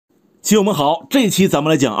棋友们好，这期咱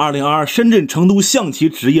们来讲2022深圳成都象棋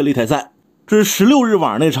职业擂台赛。这是16日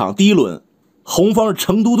晚上那场第一轮，红方是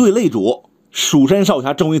成都队擂主蜀山少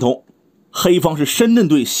侠郑惟桐，黑方是深圳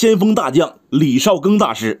队先锋大将李少庚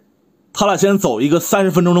大师。他俩先走一个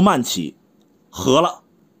30分钟的慢棋，和了，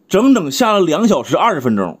整整下了2小时20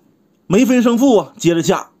分钟，没分胜负啊，接着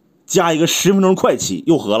下，加一个10分钟快棋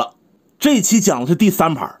又和了。这期讲的是第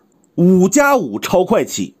3盘5+5超快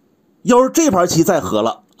棋，要是这盘棋再和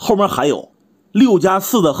了，后面还有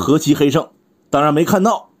6+4的和棋黑胜，当然没看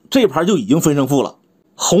到，这盘就已经分胜负了。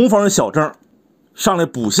红方的小郑上来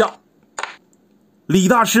补象，李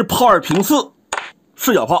大师炮2平4，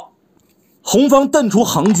视角炮，红方蹬出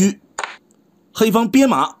横车，黑方边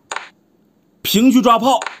马，平车抓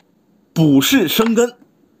炮，补士生根，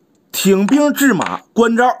挺兵制马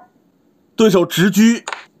关招，对手直车，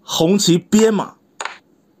红棋边马，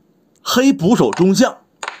黑补手中象，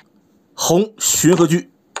红巡河车，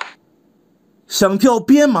想跳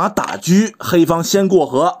边马打车，黑方先过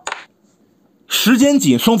河，时间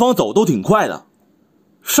紧，双方走都挺快的。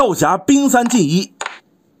少侠兵3进1，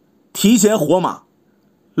提前活马，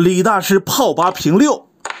李大师炮8平6，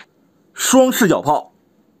双视角炮。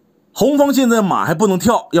红方现在马还不能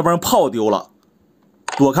跳，要不然炮丢了，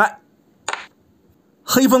躲开。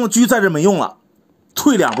黑方的车在这没用了，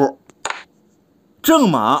退2步，正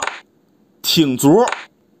马挺卒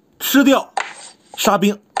吃掉杀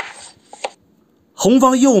兵。红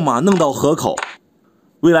方右马弄到河口，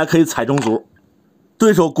未来可以踩中卒，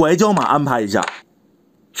对手拐角马安排一下，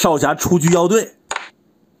少侠出车要对，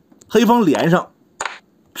黑方连上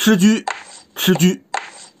吃车吃车，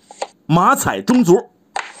马踩中卒，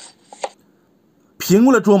平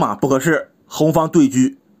过来捉马不合适，红方对车，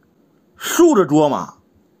竖着捉马，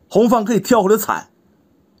红方可以跳回来踩，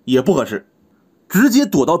也不合适，直接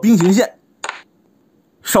躲到兵行线，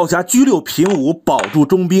少侠车6平5保住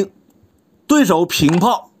中兵，对手平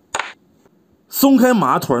炮，松开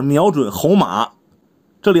马腿瞄准红马，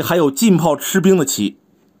这里还有进炮吃兵的棋，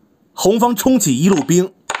红方冲起1路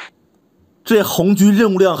兵，这红车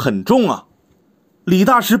任务量很重啊，李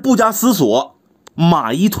大师不加思索，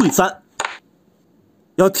马1退3，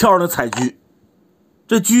要跳上来踩车，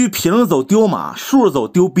这车平着走丢马，竖着走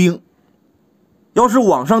丢兵，要是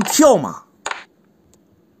往上跳马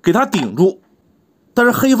给他顶住，但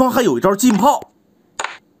是黑方还有一招进炮，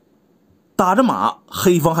打着马，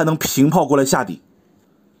黑方还能平炮过来下底。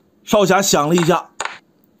少侠想了一下，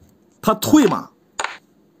他退马，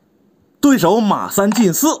对手马3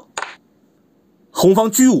进4，红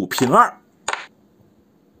方车5平2，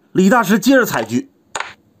李大师接着踩车，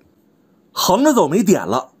横着走没点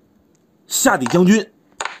了，下底将军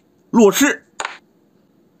落士，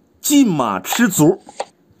进马吃卒，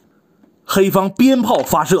黑方边炮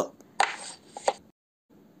发射，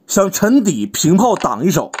想沉底平炮挡一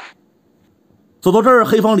手。走到这儿，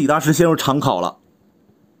黑方李大师陷入长考了。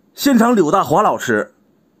现场柳大华老师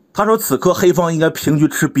他说，此刻黑方应该平车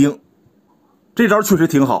吃兵，这招确实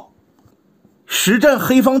挺好。实战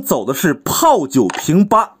黑方走的是炮9平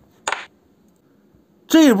8，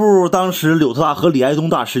这步当时柳特大和李爱东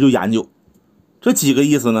大师就研究，这几个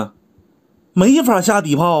意思呢？没法下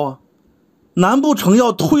底炮啊，难不成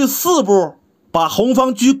要退4步把红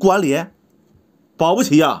方车管理？保不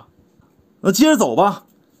齐啊，那接着走吧。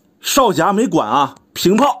少侠没管啊，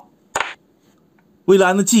平炮，未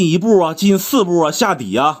来呢进1步啊，进4步啊，下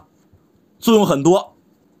底啊，作用很多。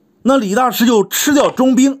那李大师就吃掉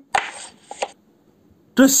中兵，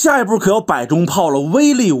这下一步可要摆中炮了，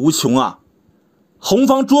威力无穷啊。红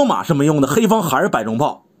方捉马是没用的，黑方还是摆中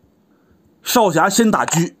炮。少侠先打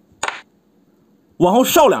车，往后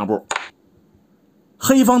少2步，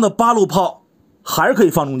黑方的8路炮还是可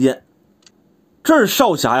以放中间。这儿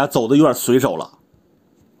少侠呀走的有点随手了，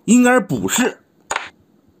应该是补士，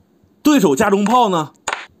对手加中炮呢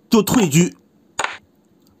就退车，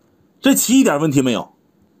这棋一点问题没有。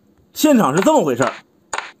现场是这么回事，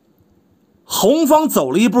红方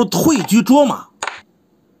走了1步退车捉马，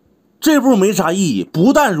这步没啥意义。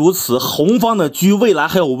不但如此，红方的车未来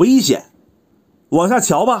还有危险。往下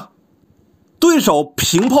瞧吧，对手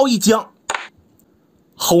平炮一将，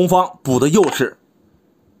红方补的右士。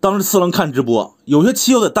当时4郎看直播，有些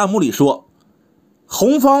棋友在弹幕里说，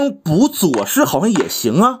红方补左士好像也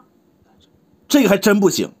行啊，这个还真不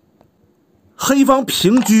行。黑方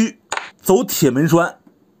平车走铁门栓，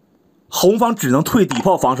红方只能退底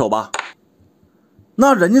炮防守吧。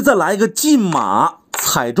那人家再来一个进马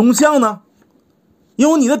踩中象呢，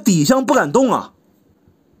因为你的底象不敢动啊，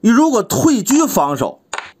你如果退车防守，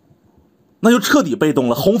那就彻底被动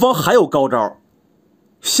了。红方还有高招，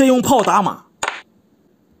先用炮打马，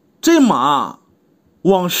这马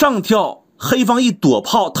往上跳黑方一躲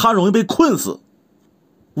炮，他容易被困死，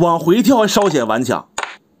往回跳还稍显顽强。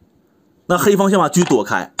那黑方先把车躲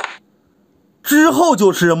开，之后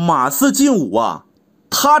就是马4进5啊，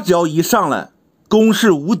他只要一上来，攻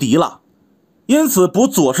势无敌了，因此补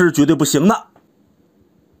左是绝对不行的。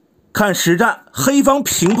看实战，黑方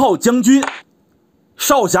平炮将军，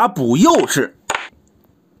少侠补右是，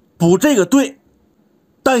补这个对，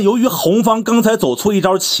但由于红方刚才走错一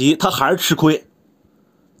招棋，他还是吃亏。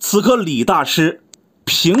此刻李大师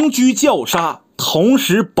平车叫杀，同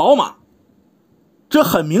时保马，这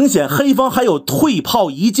很明显黑方还有退炮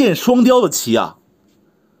一箭双雕的棋啊。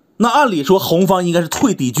那按理说红方应该是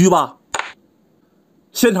退底车吧，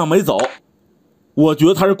现场没走，我觉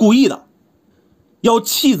得他是故意的，要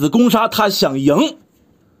弃子攻杀，他想赢，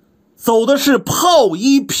走的是炮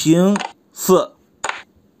1平4，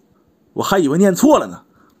我还以为念错了呢。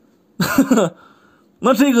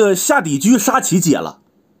那这个下底车杀棋解了，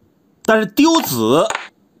但是丢子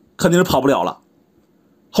肯定是跑不了了。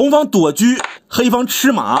红方躲车，黑方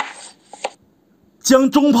吃马，将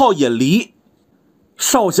中炮引离，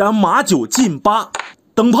少侠马9进8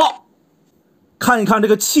登炮，看一看这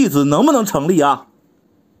个弃子能不能成立啊。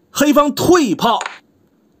黑方退炮，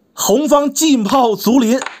红方进炮卒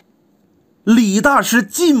临，李大师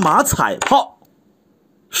进马踩炮，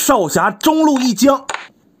少侠中路一将，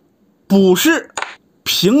补士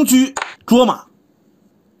平车捉马，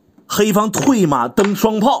黑方退马登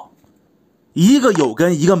双炮，一个有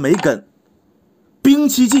根一个没根，兵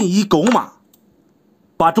7进1拱马，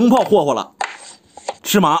把中炮霍霍了，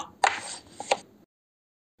吃马。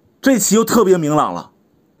这棋又特别明朗了，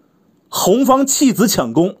红方弃子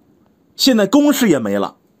抢攻，现在攻势也没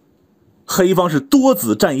了，黑方是多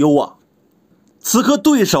子占优啊。此刻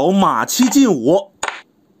对手马7进5，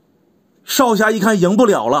少侠一看赢不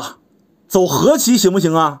了了，走和棋行不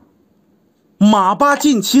行啊？马8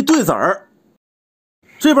进7对子儿，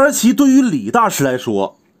这盘棋对于李大师来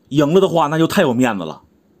说，赢了的话那就太有面子了，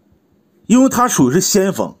因为他属于是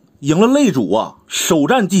先锋，赢了擂主啊，首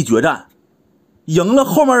战即决战，赢了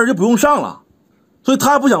后面人就不用上了，所以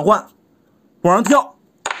他不想换，往上跳。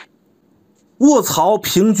卧槽，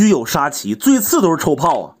平车有杀棋，最次都是抽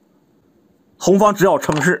炮啊，红方只好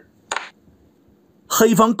称是。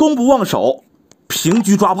黑方攻不忘手，平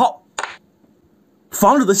车抓炮，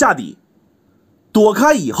防止他下底，躲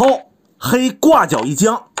开以后，黑挂角一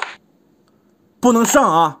将，不能上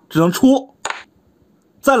啊，只能出，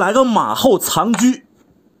再来个马后藏车，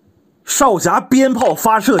少侠鞭炮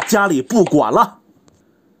发射，家里不管了，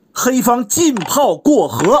黑方进炮过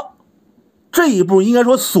河，这一步应该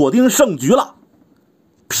说锁定胜局了，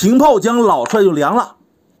平炮将老帅就凉了，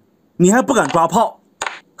你还不敢抓炮，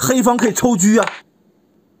黑方可以抽车啊，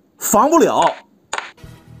防不了，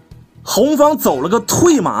红方走了个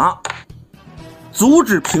退马，阻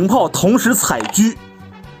止平炮同时踩车，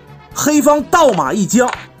黑方倒马一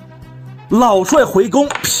将，老帅回攻，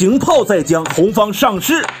平炮再将，红方上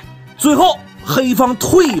士，最后黑方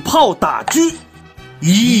退炮打车，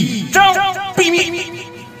一招毙命。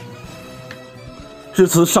至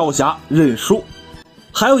此少侠认输。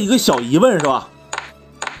还有一个小疑问是吧？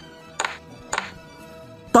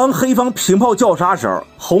当黑方平炮叫杀时候，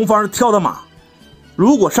红方是跳的马，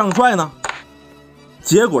如果上帅呢？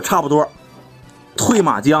结果差不多，退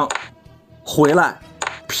马将回来，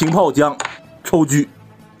平炮将抽车，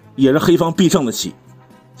也是黑方必胜的棋。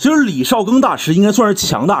其实李少庚大师应该算是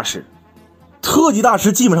强大师，特级大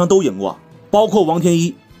师基本上都赢过，包括王天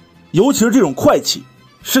一，尤其是这种快棋，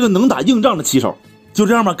是个能打硬仗的棋手。就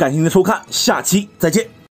这样吧，感谢您的收看，下期再见。